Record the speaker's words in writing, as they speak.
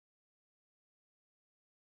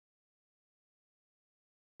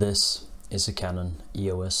This is a Canon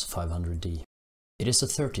EOS 500D. It is a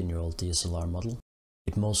 13-year-old DSLR model.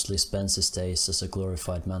 It mostly spends its days as a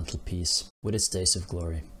glorified mantelpiece, with its days of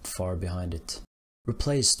glory far behind it.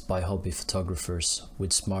 Replaced by hobby photographers with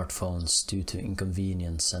smartphones due to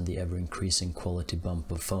inconvenience and the ever-increasing quality bump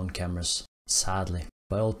of phone cameras, sadly,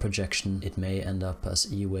 by all projection it may end up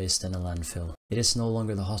as e-waste in a landfill. It is no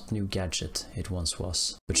longer the hot new gadget it once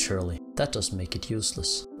was, but surely that doesn't make it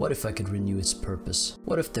useless. What if I could renew its purpose?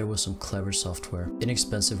 What if there was some clever software,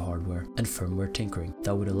 inexpensive hardware and firmware tinkering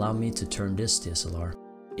that would allow me to turn this DSLR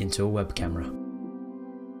into a web camera?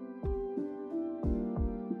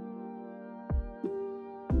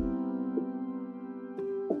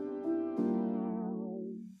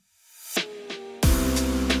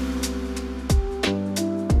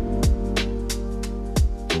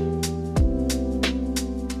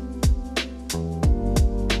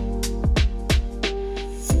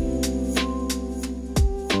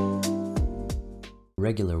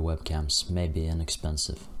 Regular webcams may be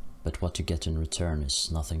inexpensive, but what you get in return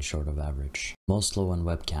is nothing short of average. Most low-end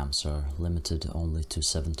webcams are limited only to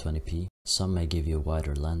 720p. Some may give you a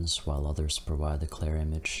wider lens, while others provide a clear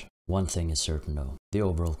image. One thing is certain though, the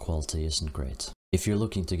overall quality isn't great. If you're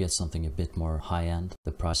looking to get something a bit more high-end,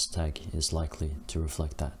 the price tag is likely to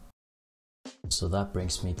reflect that. So that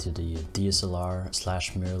brings me to the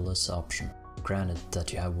DSLR/mirrorless option. Granted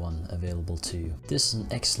that you have one available to you. This is an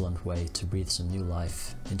excellent way to breathe some new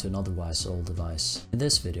life into an otherwise old device. In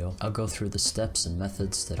this video, I'll go through the steps and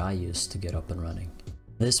methods that I use to get up and running.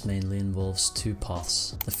 This mainly involves two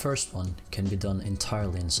paths. The first one can be done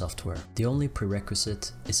entirely in software. The only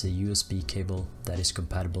prerequisite is a USB cable that is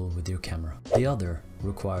compatible with your camera. The other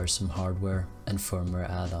requires some hardware and firmware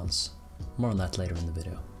add-ons. More on that later in the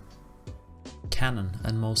video. Canon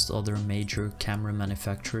and most other major camera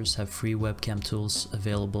manufacturers have free webcam tools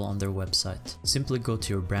available on their website. Simply go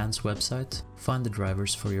to your brand's website, find the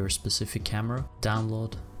drivers for your specific camera,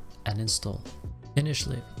 download and install.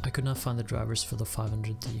 Initially, I could not find the drivers for the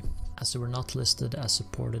 500D, as they were not listed as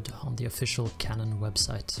supported on the official Canon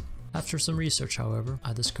website. After some research, however,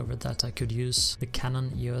 I discovered that I could use the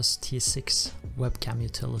Canon EOS T6 Webcam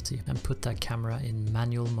Utility and put that camera in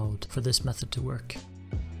manual mode for this method to work.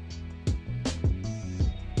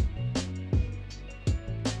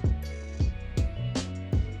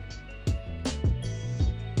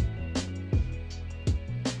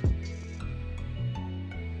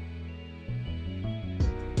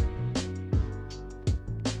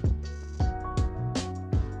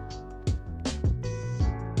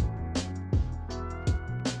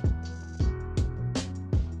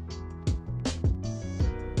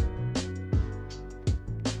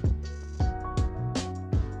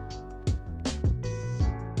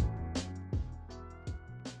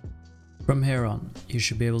 From here on, you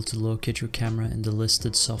should be able to locate your camera in the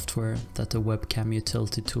listed software that the Webcam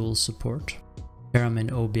Utility tools support. Here I'm in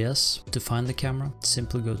OBS. To find the camera,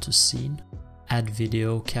 simply go to Scene, add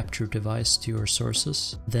video capture device to your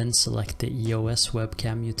sources, then select the EOS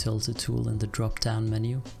Webcam Utility tool in the drop-down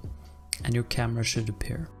menu, and your camera should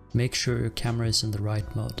appear. Make sure your camera is in the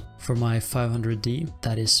right mode. For my 500D,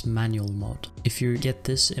 that is manual mode. If you get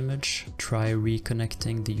this image, try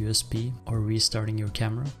reconnecting the USB or restarting your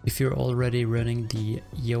camera. If you're already running the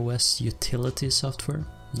EOS Utility software,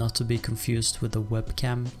 not to be confused with the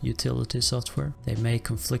Webcam Utility software, they may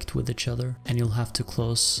conflict with each other and you'll have to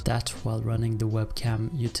close that while running the Webcam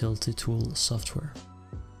Utility tool software.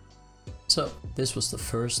 So, this was the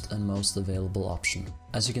first and most available option.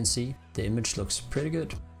 As you can see, the image looks pretty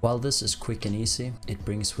good. While this is quick and easy, it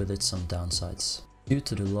brings with it some downsides. Due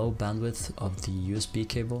to the low bandwidth of the USB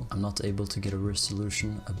cable, I'm not able to get a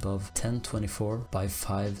resolution above 1024 by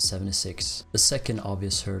 576. The second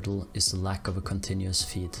obvious hurdle is the lack of a continuous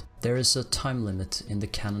feed. There is a time limit in the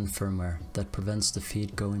Canon firmware that prevents the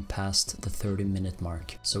feed going past the 30-minute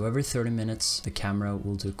mark. So every 30 minutes, the camera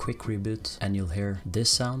will do a quick reboot and you'll hear this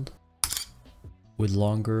sound. With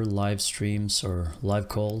longer live streams or live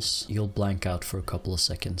calls, you'll blank out for a couple of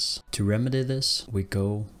seconds. To remedy this, we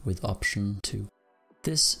go with option 2.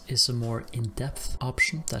 This is a more in-depth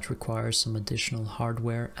option that requires some additional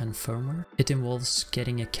hardware and firmware. It involves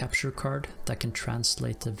getting a capture card that can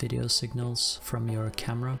translate the video signals from your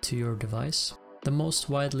camera to your device. The most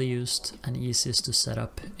widely used and easiest to set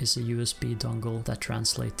up is a USB dongle that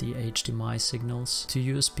translates the HDMI signals to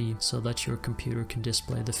USB so that your computer can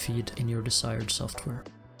display the feed in your desired software.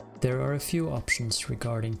 There are a few options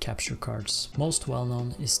regarding capture cards. Most well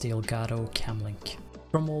known is the Elgato Camlink.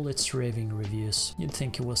 From all its raving reviews, you'd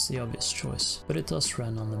think it was the obvious choice, but it does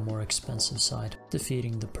run on the more expensive side,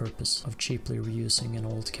 defeating the purpose of cheaply reusing an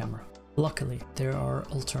old camera. Luckily, there are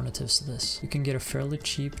alternatives to this. You can get a fairly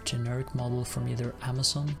cheap generic model from either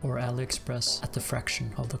Amazon or AliExpress at the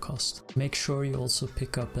fraction of the cost. Make sure you also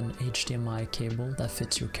pick up an HDMI cable that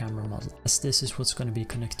fits your camera model, as this is what's going to be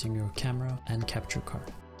connecting your camera and capture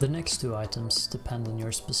card. The next two items depend on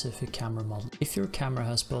your specific camera model. If your camera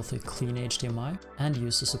has both a clean HDMI and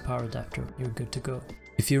uses a power adapter, you're good to go.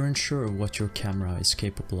 If you're unsure what your camera is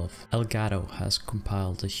capable of, Elgato has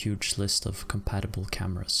compiled a huge list of compatible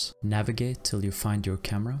cameras. Navigate till you find your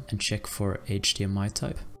camera and check for HDMI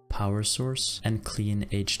type, power source, and clean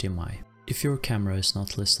HDMI. If your camera is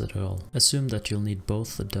not listed at all, assume that you'll need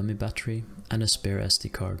both a dummy battery and a spare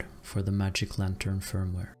SD card for the Magic Lantern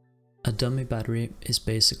firmware. A dummy battery is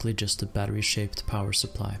basically just a battery-shaped power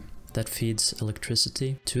supply that feeds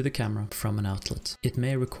electricity to the camera from an outlet. It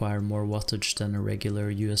may require more wattage than a regular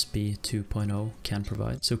USB 2.0 can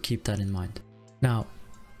provide, so keep that in mind. Now,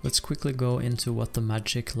 let's quickly go into what the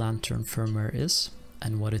Magic Lantern firmware is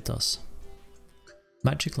and what it does.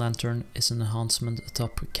 Magic Lantern is an enhancement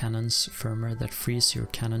atop Canon's firmware that frees your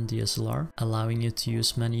Canon DSLR, allowing you to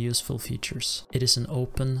use many useful features. It is an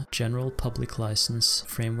open, general public license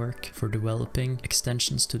framework for developing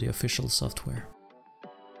extensions to the official software.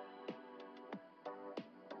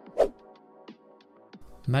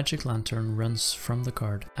 Magic Lantern runs from the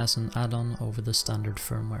card as an add-on over the standard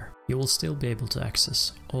firmware. You will still be able to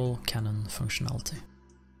access all Canon functionality.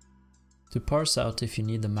 To parse out if you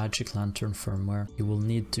need the Magic Lantern firmware, you will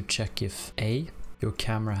need to check if A, your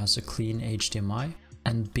camera has a clean HDMI,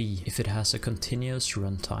 and B, if it has a continuous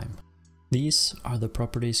runtime. These are the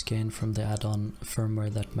properties gained from the add-on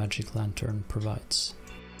firmware that Magic Lantern provides.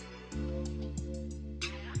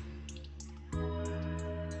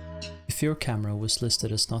 If your camera was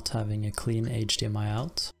listed as not having a clean HDMI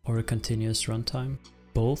out or a continuous runtime,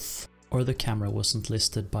 both, or the camera wasn't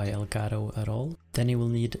listed by Elgato at all, then you will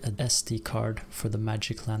need an SD card for the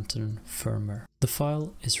Magic Lantern firmware. The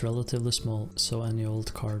file is relatively small, so any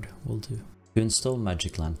old card will do. To install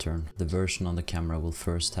Magic Lantern, the version on the camera will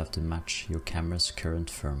first have to match your camera's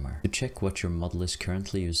current firmware. To check what your model is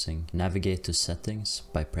currently using, navigate to Settings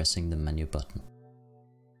by pressing the menu button.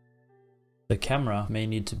 The camera may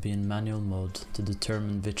need to be in manual mode to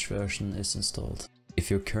determine which version is installed. If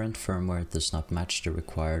your current firmware does not match the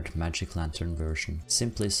required Magic Lantern version,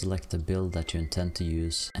 simply select the build that you intend to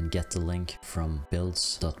use and get the link from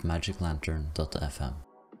builds.magiclantern.fm.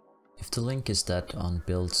 If the link is dead on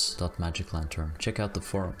builds.magiclantern, check out the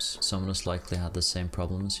forums. Someone has likely had the same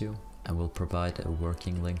problem as you and will provide a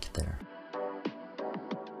working link there.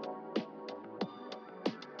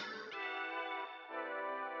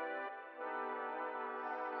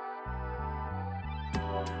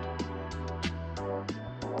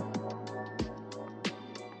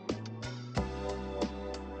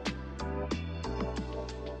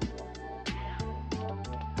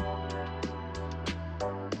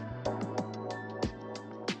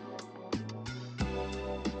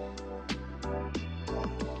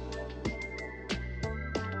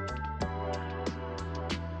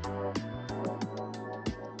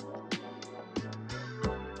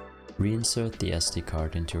 Reinsert the SD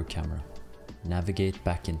card into your camera. Navigate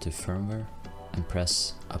back into firmware and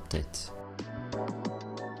press Update.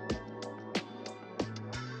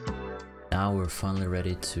 Now we're finally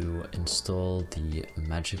ready to install the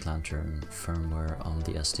Magic Lantern firmware on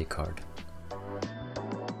the SD card.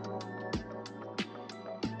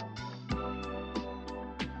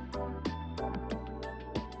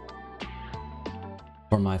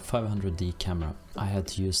 For my 500D camera, I had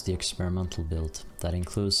to use the experimental build that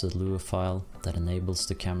includes a Lua file that enables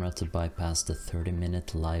the camera to bypass the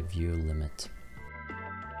 30-minute live view limit.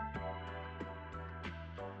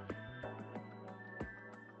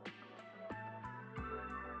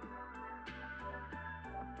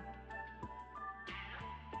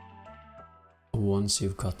 Once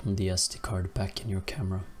you've gotten the SD card back in your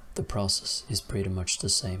camera, the process is pretty much the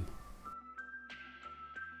same.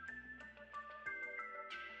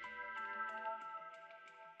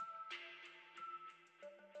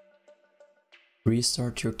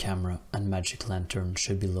 Restart your camera and Magic Lantern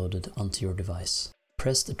should be loaded onto your device.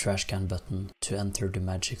 Press the trash can button to enter the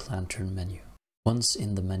Magic Lantern menu. Once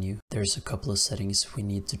in the menu, there's a couple of settings we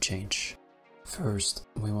need to change. First,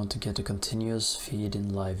 we want to get a continuous feed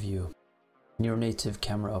in live view. In your native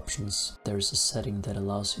camera options, there's a setting that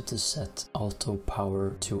allows you to set auto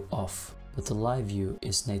power to off, but the live view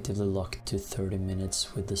is natively locked to 30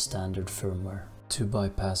 minutes with the standard firmware. To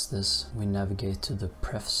bypass this, we navigate to the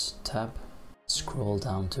Prefs tab, scroll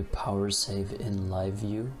down to Power Save in Live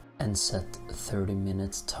View and set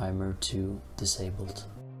 30-minute timer to disabled.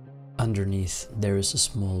 Underneath, there is a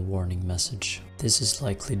small warning message. This is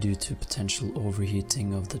likely due to potential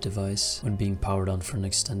overheating of the device when being powered on for an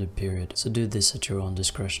extended period, so do this at your own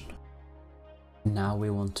discretion. Now we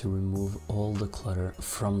want to remove all the clutter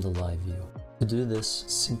from the live view. To do this,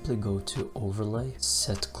 simply go to Overlay,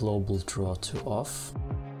 set Global Draw to Off.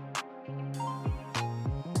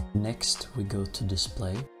 Next we go to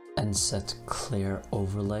Display and set Clear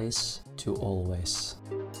Overlays to Always.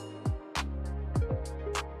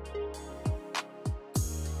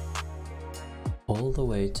 All the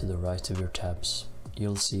way to the right of your tabs,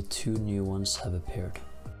 you'll see two new ones have appeared.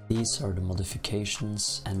 These are the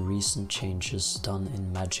modifications and recent changes done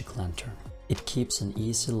in Magic Lantern. It keeps an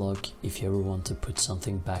easy log if you ever want to put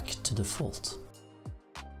something back to default.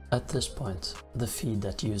 At this point, the feed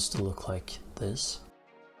that used to look like this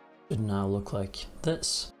should now look like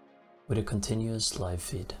this, with a continuous live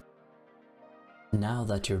feed. Now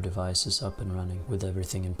that your device is up and running with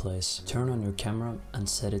everything in place, turn on your camera and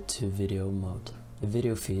set it to video mode. The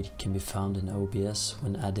video feed can be found in OBS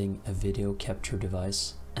when adding a video capture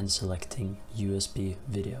device and selecting USB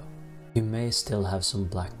video. You may still have some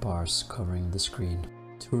black bars covering the screen.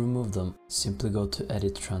 To remove them, simply go to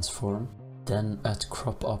Edit Transform, then at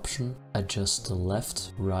Crop option, adjust the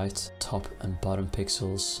left, right, top and bottom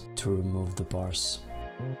pixels to remove the bars.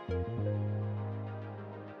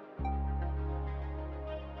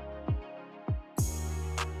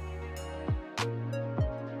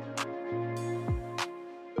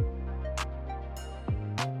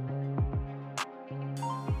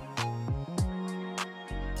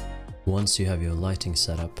 Once you have your lighting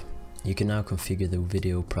set up, you can now configure the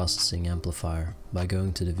video processing amplifier by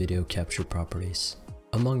going to the video capture properties.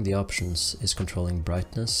 Among the options is controlling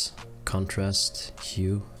brightness, contrast,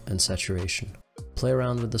 hue and saturation. Play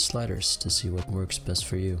around with the sliders to see what works best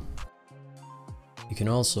for you. You can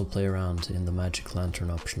also play around in the Magic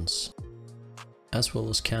Lantern options, as well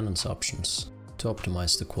as Canon's options, to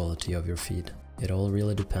optimize the quality of your feed. It all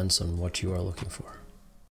really depends on what you are looking for.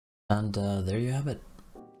 And there you have it.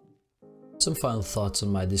 Some final thoughts on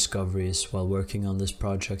my discoveries while working on this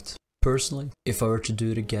project. Personally, if I were to do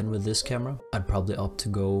it again with this camera, I'd probably opt to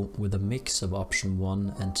go with a mix of option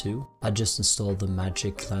 1 and 2. I'd just install the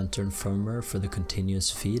Magic Lantern firmware for the continuous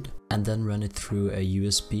feed and then run it through a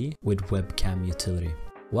USB with Webcam Utility.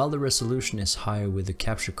 While the resolution is higher with the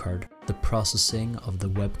capture card, the processing of the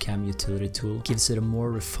Webcam Utility tool gives it a more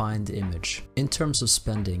refined image. In terms of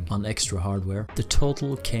spending on extra hardware, the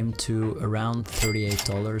total came to around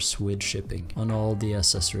 $38 with shipping on all the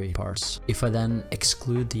accessory parts. If I then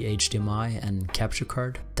exclude the HDMI and capture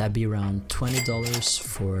card, that'd be around $20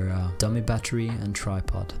 for a dummy battery and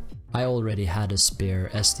tripod. I already had a spare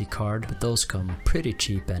SD card, but those come pretty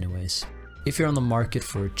cheap anyways. If you're on the market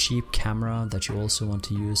for a cheap camera that you also want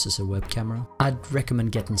to use as a web camera, I'd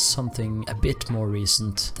recommend getting something a bit more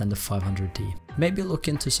recent than the 500D. Maybe look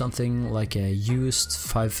into something like a used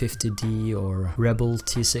 550D or Rebel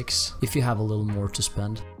T6 if you have a little more to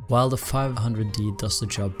spend. While the 500D does the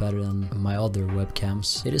job better than my other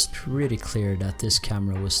webcams, it is pretty clear that this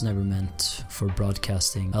camera was never meant for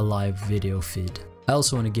broadcasting a live video feed. I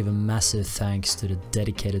also want to give a massive thanks to the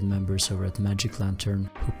dedicated members over at Magic Lantern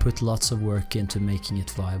who put lots of work into making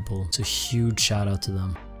it viable, so huge shout out to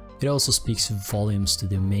them. It also speaks volumes to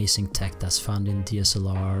the amazing tech that's found in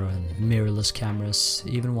DSLR and mirrorless cameras,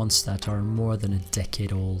 even ones that are more than a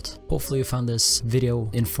decade old. Hopefully you found this video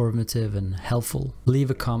informative and helpful.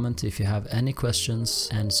 Leave a comment if you have any questions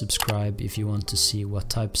and subscribe if you want to see what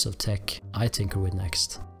types of tech I tinker with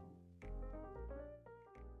next.